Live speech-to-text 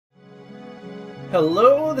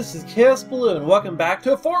Hello, this is Chaos Blue, and welcome back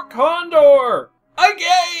to Fort Condor!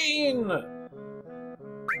 Again!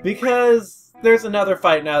 Because there's another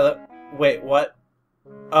fight now that... Wait, what?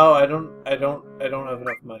 Oh, I don't have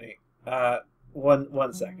enough money.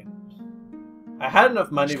 One second. I had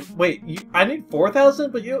enough money. Wait, I need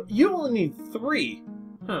 4,000, but you only need 3.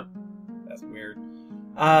 Huh. That's weird.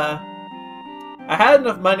 I had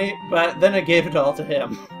enough money, but then I gave it all to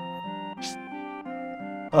him.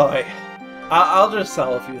 Oh, I'll just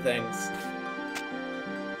sell a few things.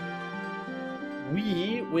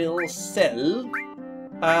 We will sell...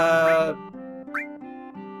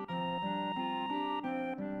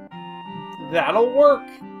 That'll work.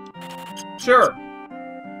 Sure.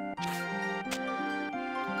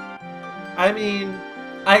 I mean,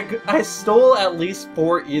 I stole at least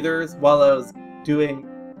 4 ethers while I was doing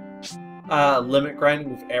limit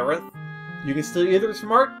grinding with Aerith. You can steal ethers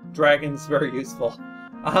from Art Dragon's very useful.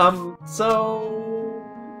 So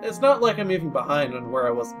it's not like I'm even behind on where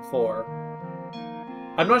I was before.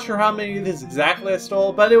 I'm not sure how many of these exactly I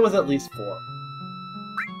stole, but it was at least 4.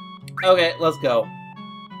 Okay, let's go.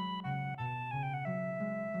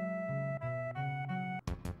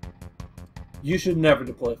 You should never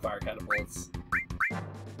deploy fire catapults.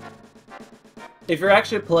 If you're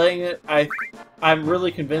actually playing it, I'm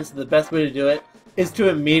really convinced that the best way to do it is to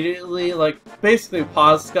immediately, like, basically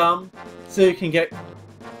pause scum, so you can get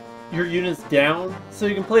your units down, so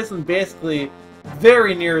you can place them basically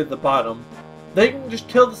very near the bottom. Then you can just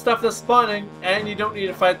kill the stuff that's spawning, and you don't need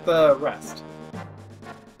to fight the rest.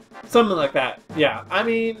 Something like that. Yeah, I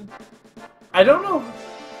mean, I don't know.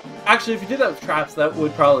 Actually, if you did that with traps, that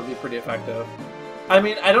would probably be pretty effective. I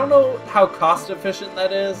mean, I don't know how cost-efficient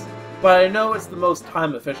that is, but I know it's the most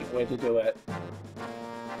time-efficient way to do it.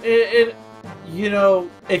 You know,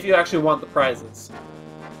 if you actually want the prizes.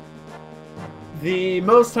 The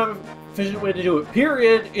most time-efficient way to do it,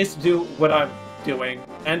 period, is to do what I'm doing,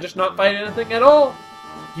 and just not fight anything at all.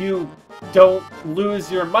 You don't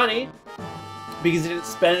lose your money, because you didn't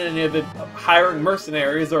spend any of it hiring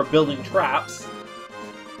mercenaries or building traps.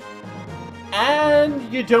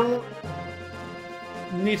 And you don't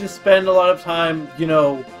need to spend a lot of time, you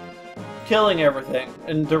know, killing everything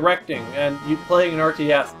and directing and you playing an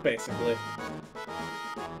RTS, basically.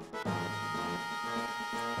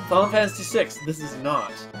 Final Fantasy VI, this is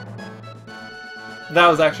not. That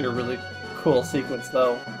was actually a really cool sequence,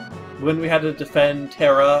 though. When we had to defend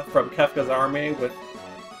Terra from Kefka's army with...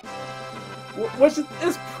 Which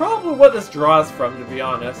is probably what this draws from, to be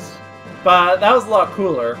honest. But that was a lot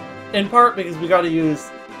cooler. In part because we got to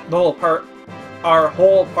use our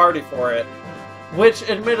whole party for it. Which,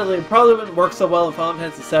 admittedly, probably wouldn't work so well in Final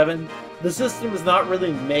Fantasy VII. The system is not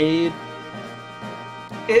really made...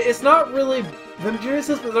 It's not really... The majority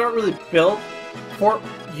system is not really built for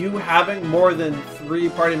you having more than 3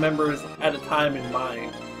 party members at a time in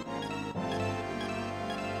mind.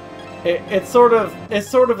 It sort of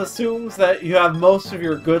assumes that you have most of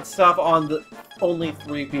your good stuff on the only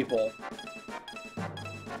 3 people.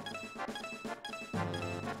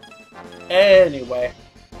 Anyway.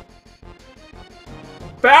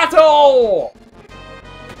 Battle!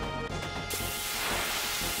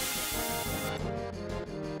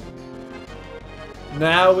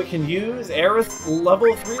 Now we can use Aerith's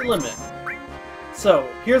level 3 limit. So,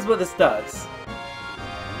 here's what this does.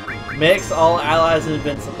 Makes all allies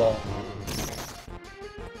invincible.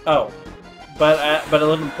 Oh. But I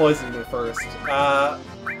let him poison me first. I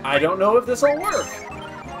don't know if this will work.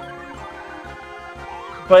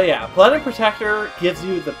 But yeah, Planet Protector gives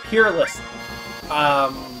you the Peerless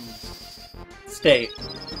state.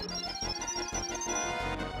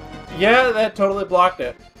 Yeah, that totally blocked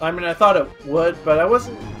it. I mean, I thought it would, but I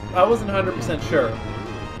wasn't 100% sure.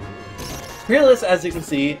 Peerless, as you can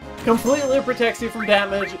see, completely protects you from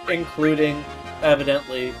damage, including,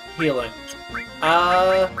 evidently, healing.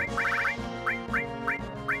 No,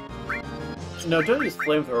 don't use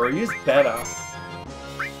Flamethrower, use Beta.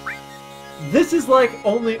 This is like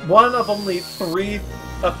one of only 3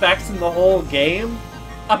 effects in the whole game.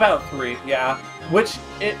 About 3, yeah. Which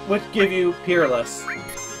give you Peerless.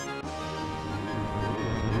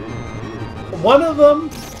 One of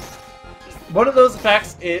those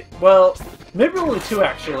effects, well, maybe only 2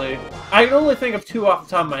 actually. I can only think of 2 off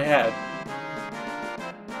the top of my head.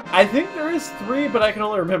 I think there is 3, but I can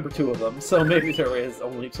only remember 2 of them, so maybe there is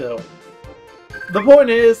only 2. The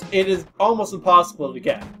point is, it is almost impossible to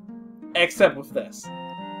get. Except with this.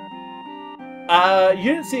 You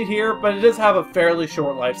didn't see it here, but it does have a fairly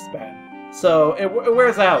short lifespan. So, it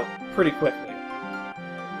wears out pretty quickly.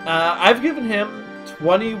 I've given him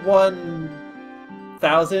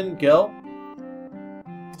 21,000 gil.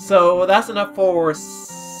 So that's enough for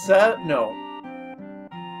no.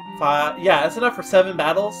 5, yeah, it's enough for 7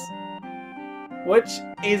 battles. Which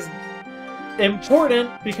is important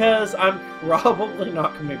because I'm probably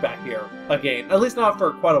not coming back here again. At least not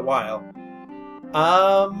for quite a while.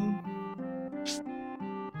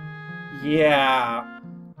 Yeah.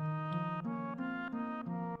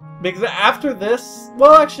 Because after this...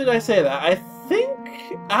 Well, actually, I say that. I think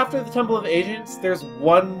after the Temple of Agents, there's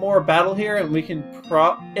one more battle here, and we can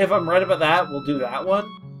if I'm right about that, we'll do that one.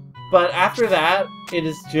 But after that, it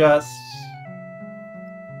is just...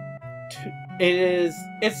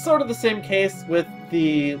 It's sort of the same case with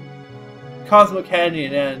the Cosmo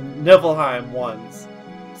Canyon and Niflheim ones.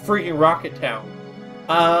 Freaking Rocket Town.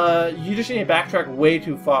 You just need to backtrack way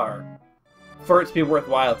too far for it to be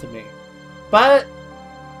worthwhile to me. But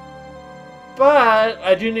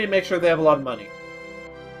I do need to make sure they have a lot of money.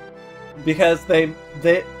 Because they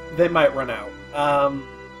might run out.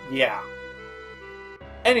 Yeah.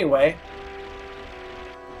 Anyway.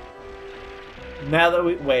 Now that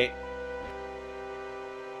we... Wait.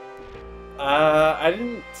 I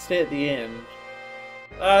didn't stay at the end.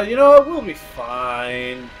 You know what? We'll be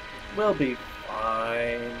fine. We'll be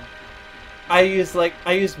fine. I used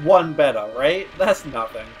one beta, right? That's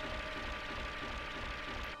nothing.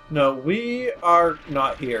 No, we are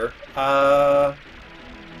not here. That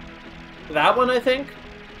one, I think?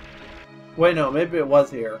 Wait, no, maybe it was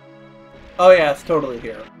here. Oh yeah, it's totally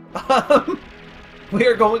here. We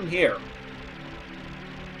are going here.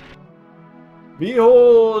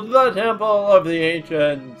 Behold the Temple of the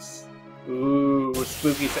Ancients! Ooh,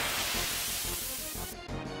 spooky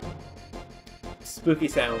spooky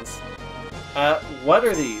sounds. What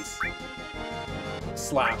are these?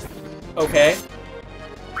 Slap. Okay.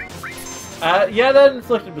 Yeah, that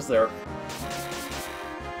inflicted Berserk.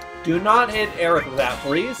 Do not hit Aerith with that,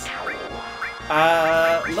 please.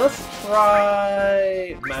 Let's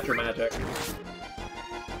try... Magic.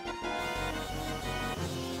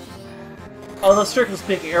 Although, strictly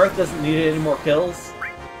speaking, Aerith doesn't need any more kills.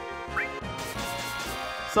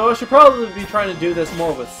 So I should probably be trying to do this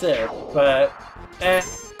more with Sid, but...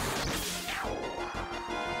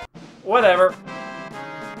 Whatever.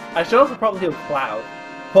 I should also probably heal Cloud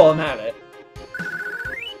while I'm at it.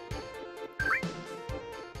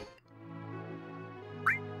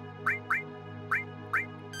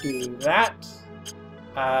 Do that.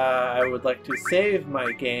 I would like to save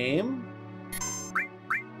my game.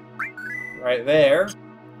 Right there.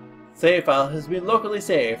 Save file has been locally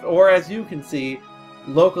saved, or as you can see,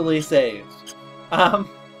 locally saved.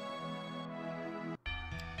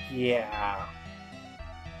 Yeah.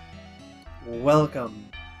 Welcome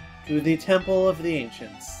to the Temple of the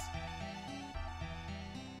Ancients.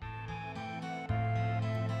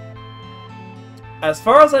 As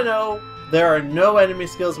far as I know, there are no enemy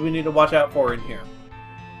skills we need to watch out for in here.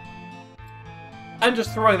 I'm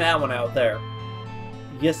just throwing that one out there.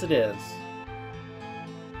 Yes, it is.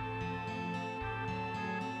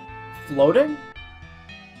 Floating?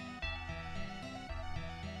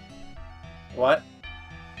 What?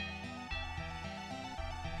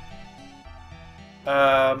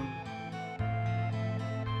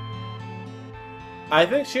 I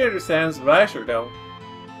think she understands, but I sure don't.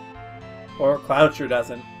 Or Cloud sure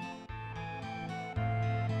doesn't.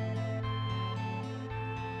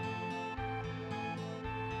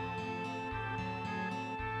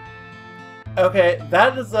 Okay,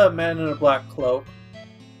 that is a man in a black cloak.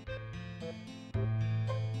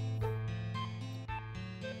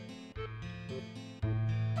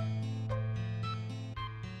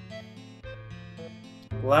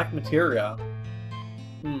 Black materia.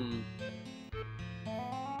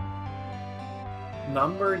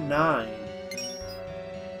 Number 9.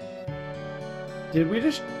 Did we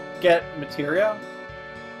just get materia?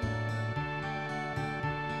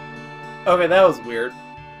 Okay, that was weird.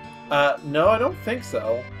 No, I don't think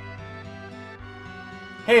so.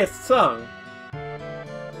 Hey, it's Sung.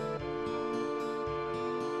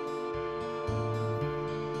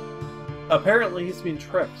 Apparently he's been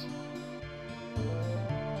tricked.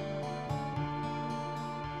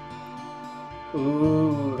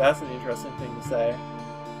 Ooh, that's an interesting thing to say.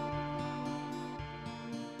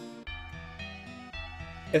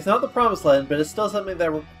 It's not the Promised Land, but it's still something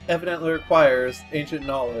that evidently requires ancient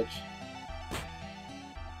knowledge.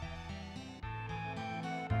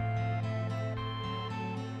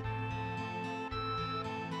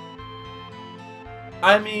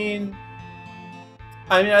 I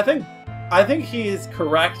think he is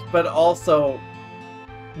correct, but also,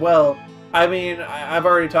 well, I've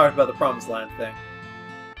already talked about the Promised Land thing.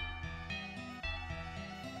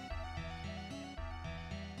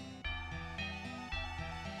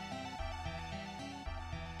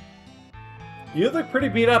 You look pretty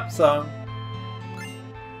beat up, Sung.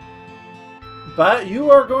 But you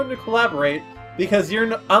are going to collaborate because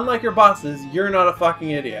you're unlike your bosses, you're not a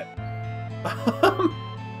fucking idiot.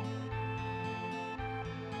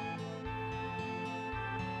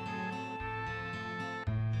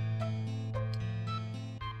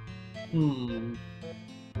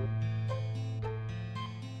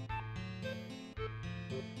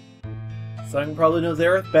 Sung probably knows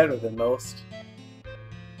Aerith better than most.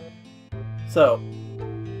 So,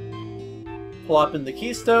 plop in the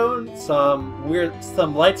keystone, some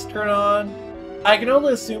lights turn on. I can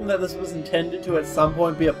only assume that this was intended to at some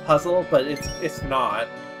point be a puzzle, but it's not.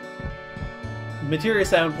 Materia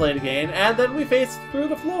sound played again, and then we face through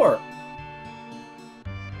the floor.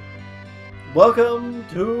 Welcome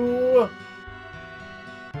to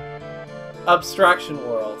Abstraction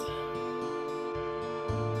World.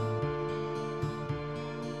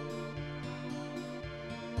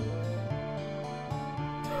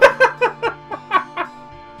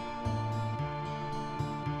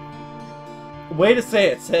 Way to say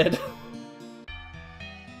it, Sid.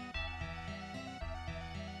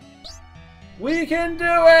 We can do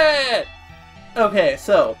it! Okay,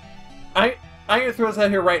 so, I'm gonna throw this out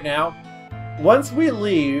here right now. Once we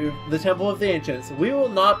leave the Temple of the Ancients, we will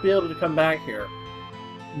not be able to come back here.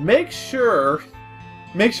 Make sure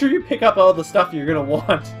you pick up all the stuff you're gonna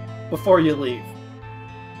want before you leave.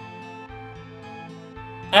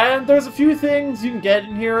 And there's a few things you can get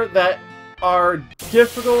in here that are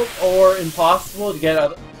difficult or impossible to get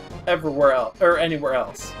out everywhere else or anywhere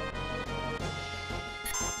else.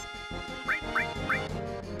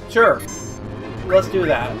 Sure, let's do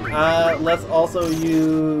that. Let's also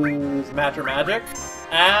use Matter Magic,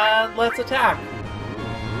 and let's attack.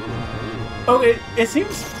 Okay,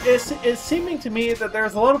 it's seeming to me that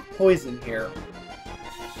there's a lot of poison here.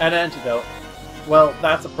 An antidote. Well,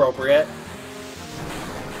 that's appropriate.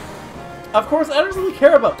 Of course, I don't really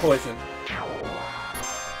care about poison.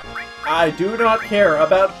 I do not care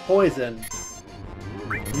about poison.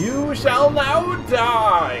 You shall now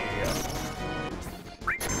die!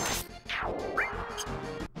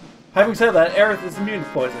 Having said that, Aerith is immune to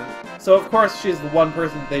poison, so of course she's the one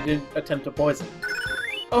person they didn't attempt to poison.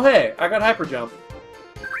 Oh hey, I got Hyper Jump.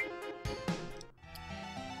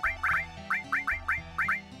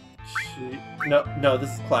 No,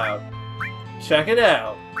 this is Cloud. Check it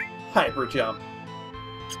out. Hyper Jump.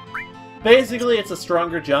 Basically, it's a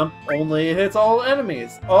stronger jump, only it hits all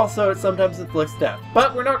enemies. Also, it sometimes inflicts death.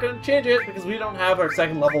 But we're not going to change it because we don't have our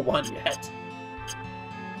second level 1 yet.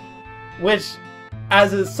 Which,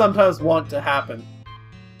 as is sometimes wont to happen.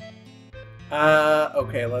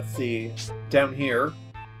 Okay, let's see. Down here.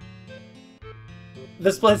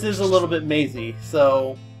 This place is a little bit mazy,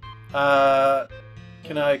 so...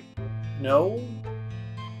 Can I... No?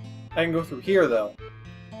 I can go through here, though.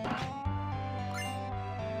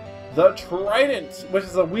 The Trident, which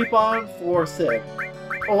is a weapon for Sid.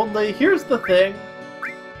 Only, here's the thing.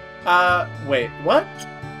 Wait, what?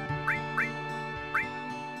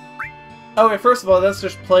 Okay, first of all, that's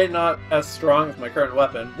just plain not as strong as my current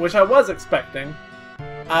weapon, which I was expecting.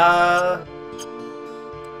 I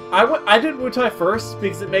did Wutai first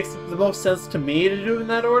because it makes the most sense to me to do in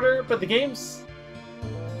that order, but the game's...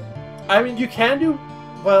 I mean, you can do...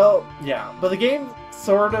 Well, yeah, but the game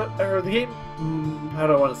sort of... Or the game... how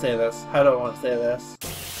do I want to say this?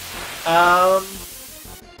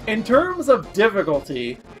 In terms of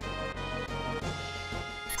difficulty,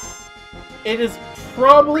 it is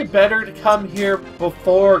probably better to come here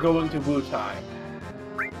before going to Wutai.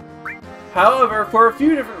 However, for a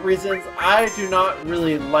few different reasons, I do not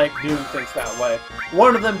really like doing things that way.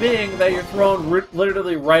 One of them being that you're thrown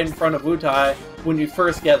literally right in front of Wutai when you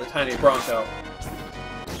first get the Tiny Bronco.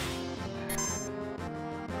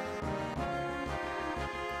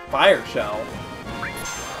 Fire Shell.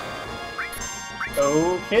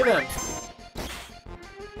 Okay then.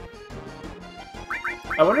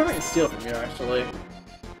 I wonder if I can steal from you, actually.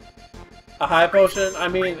 A high potion? I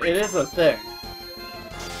mean, it is a thing.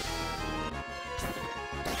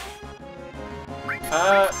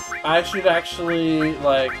 I should actually,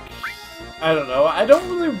 like... I don't know. I don't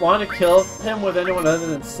really want to kill him with anyone other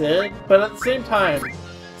than Sid, but at the same time,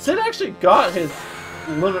 Sid actually got his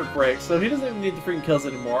limit break, so he doesn't even need the freaking kills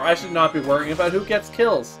anymore. I should not be worrying about who gets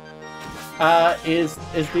kills. Is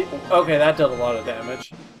the... Okay, that did a lot of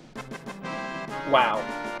damage. Wow.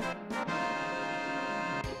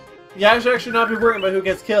 Yeah, I should actually not be worrying about who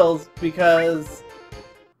gets kills, because...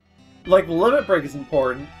 Like, the limit break is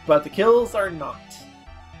important, but the kills are not.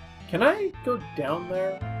 Can I go down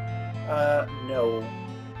there? No.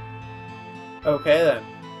 Okay then.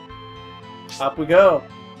 Up we go.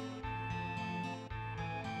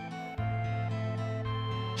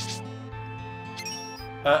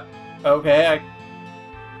 Okay,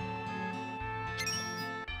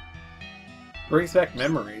 brings back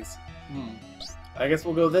memories. I guess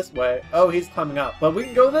we'll go this way. Oh, he's climbing up, but we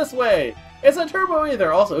can go this way! It's a turbo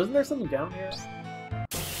ether! Also, isn't there something down here?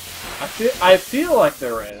 I feel like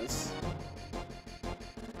there is.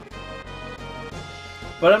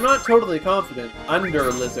 But I'm not totally confident.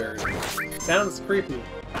 Under lizard. Sounds creepy.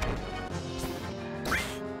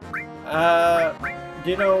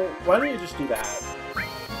 You know, why don't you just do that?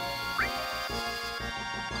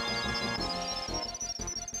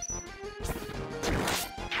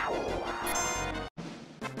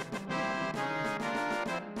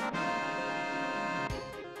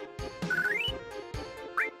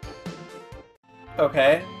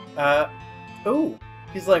 Okay. Ooh.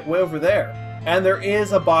 He's like way over there. And there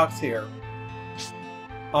is a box here.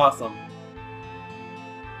 Awesome.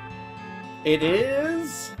 It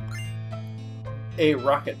is a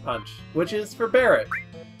rocket punch, which is for Barret.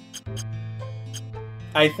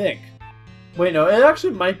 I think. Wait, no, it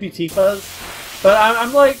actually might be Tifa's, but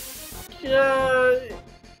I'm like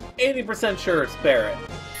 80% sure it's Barret.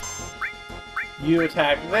 You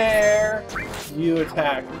attack there, you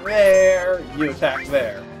attack there, you attack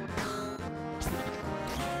there.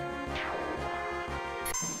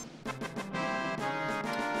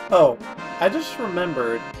 Oh, I just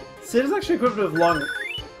remembered. Sid is actually equipped with long...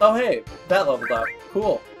 Oh hey, that leveled up.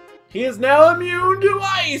 Cool. He is now immune to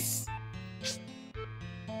ice!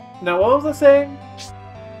 Now what was I saying?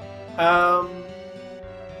 Oh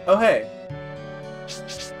hey.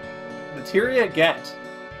 Materia get.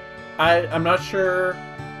 I'm not sure...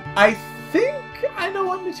 I think I know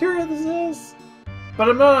what materia this is, but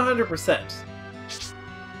I'm not 100%.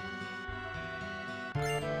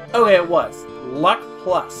 Okay, it was. Luck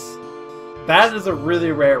Plus. That is a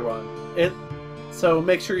really rare one. So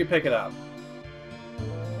make sure you pick it up.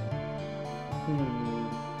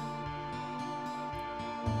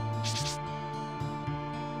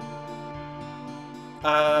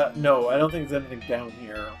 No, I don't think there's anything down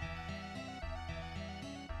here.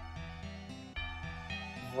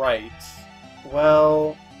 Right.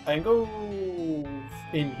 Well, I can go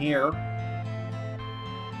in here.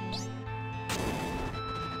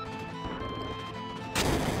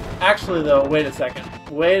 Actually, though, wait a second.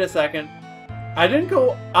 Wait a second. I didn't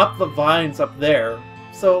go up the vines up there.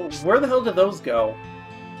 So, where the hell did those go?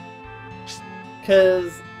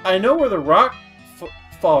 Because I know where the rock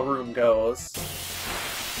fall room goes.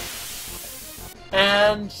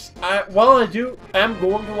 And while I am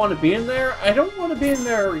going to want to be in there, I don't want to be in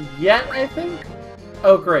there yet, I think?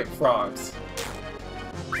 Oh, great, frogs.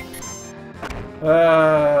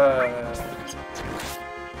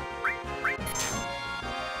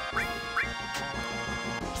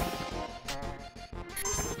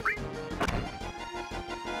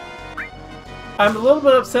 I'm a little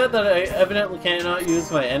bit upset that I evidently cannot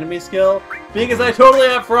use my enemy skill, because I totally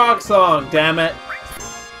have Frog Song, damn it!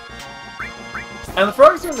 And the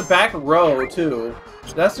frogs are in the back row, too.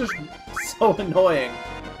 That's just so annoying.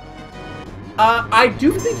 I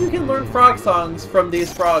do think you can learn frog songs from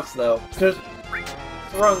these frogs, though. Just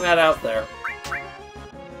throwing that out there.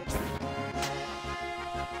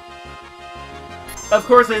 Of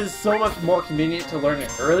course, it is so much more convenient to learn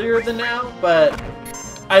it earlier than now, but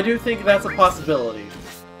I do think that's a possibility.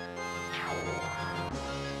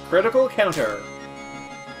 Critical counter.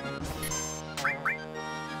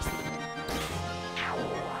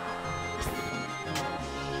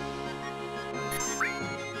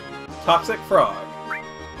 Toxic Frog.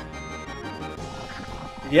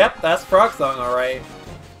 Yep, that's Frog Song, alright.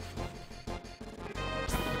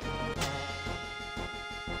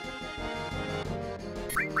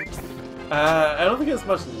 I don't think it has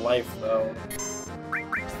much life, though.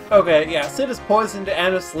 Okay, yeah, Sid is poisoned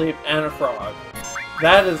and asleep and a frog.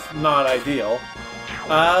 That is not ideal.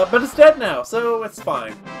 But it's dead now, so it's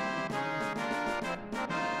fine.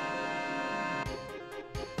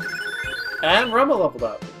 And Rumble leveled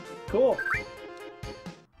up. Cool.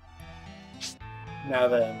 Now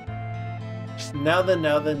then. Now then,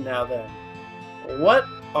 now then, now then. What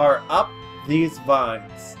are up these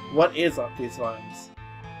vines? What is up these vines?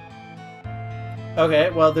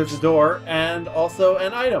 Okay, well, there's a door and also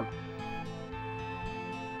an item.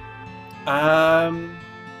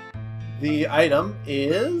 The item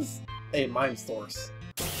is a mine source.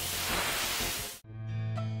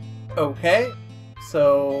 Okay,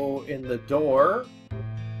 so in the door...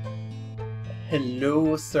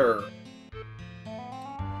 Hello, sir.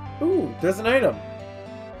 Ooh, there's an item.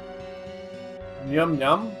 Yum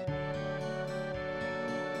yum.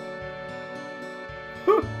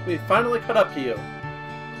 Whew, we finally caught up to you.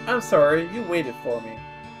 I'm sorry, you waited for me.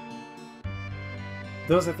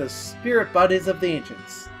 Those are the spirit bodies of the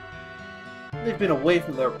ancients. They've been away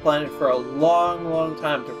from their planet for a long, long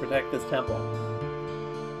time to protect this temple.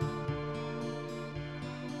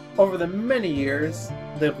 Over the many years,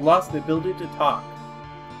 they've lost the ability to talk.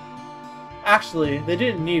 Actually, they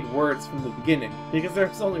didn't need words from the beginning, because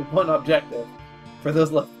there's only one objective for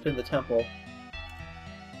those left in the temple.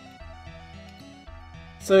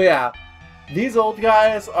 So yeah, these old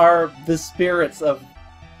guys are the spirits of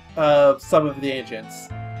some of the ancients.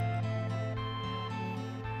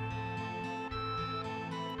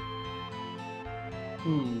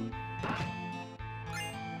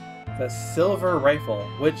 The silver rifle,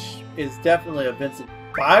 which is definitely a Vincent.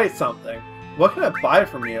 Buy something. What can I buy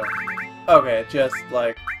from you? Okay, just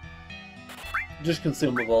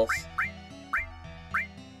consumables.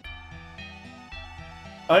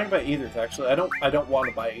 I can buy ethers actually. I don't want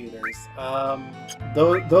to buy ethers.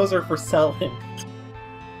 Those are for selling.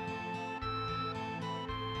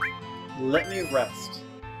 Let me rest.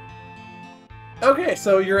 Okay,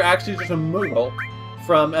 so you're actually just a Moogle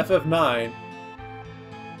from FF9.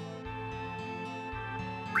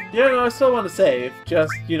 Yeah, no, I still want to save.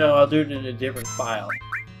 Just, you know, I'll do it in a different file.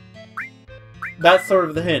 That's sort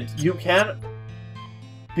of the hint. You can't...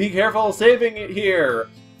 Be careful saving it here,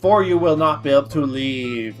 for you will not be able to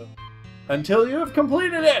leave until you have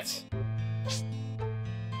completed it!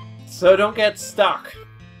 So don't get stuck.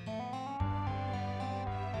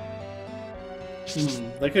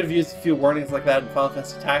 They could have used a few warnings like that in Final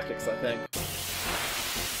Fantasy Tactics, I think.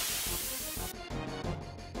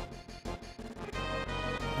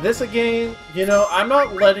 This again, you know, I'm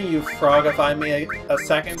not letting you frogify me a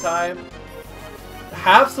second time.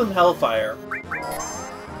 Have some Hellfire.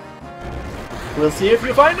 We'll see if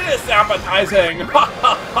you find this appetizing! Ha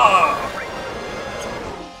ha ha!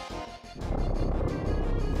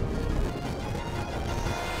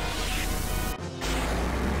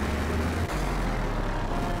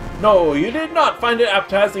 No, you did not find it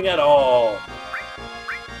appetizing at all!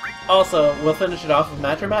 Also, we'll finish it off with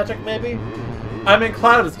Matter Magic, maybe? I mean,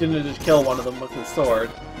 Cloud is gonna just kill one of them with his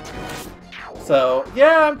sword. So,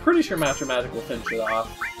 yeah, I'm pretty sure Master Magic will finish it off.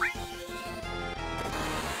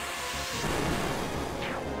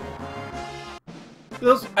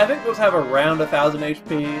 I think those have around 1000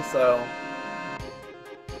 HP,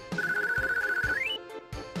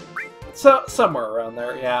 so somewhere around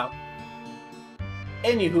there, yeah.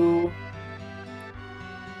 Anywho,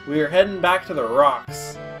 we're heading back to the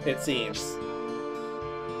rocks, it seems.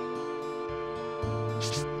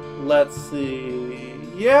 Let's see...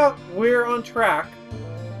 Yeah, we're on track.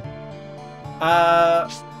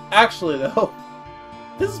 Actually though,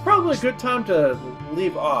 this is probably a good time to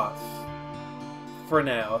leave off. For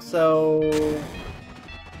now, so...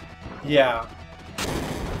 Yeah.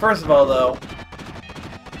 First of all though...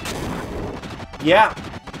 Yeah!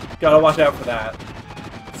 Gotta watch out for that.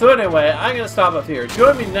 So anyway, I'm gonna stop up here.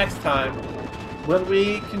 Join me next time when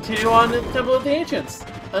we continue on in the Temple of the Ancients.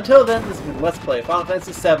 Until then, this has been Let's Play Final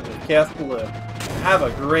Fantasy VII with Chaos Balloon. Have a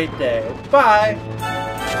great day. Bye!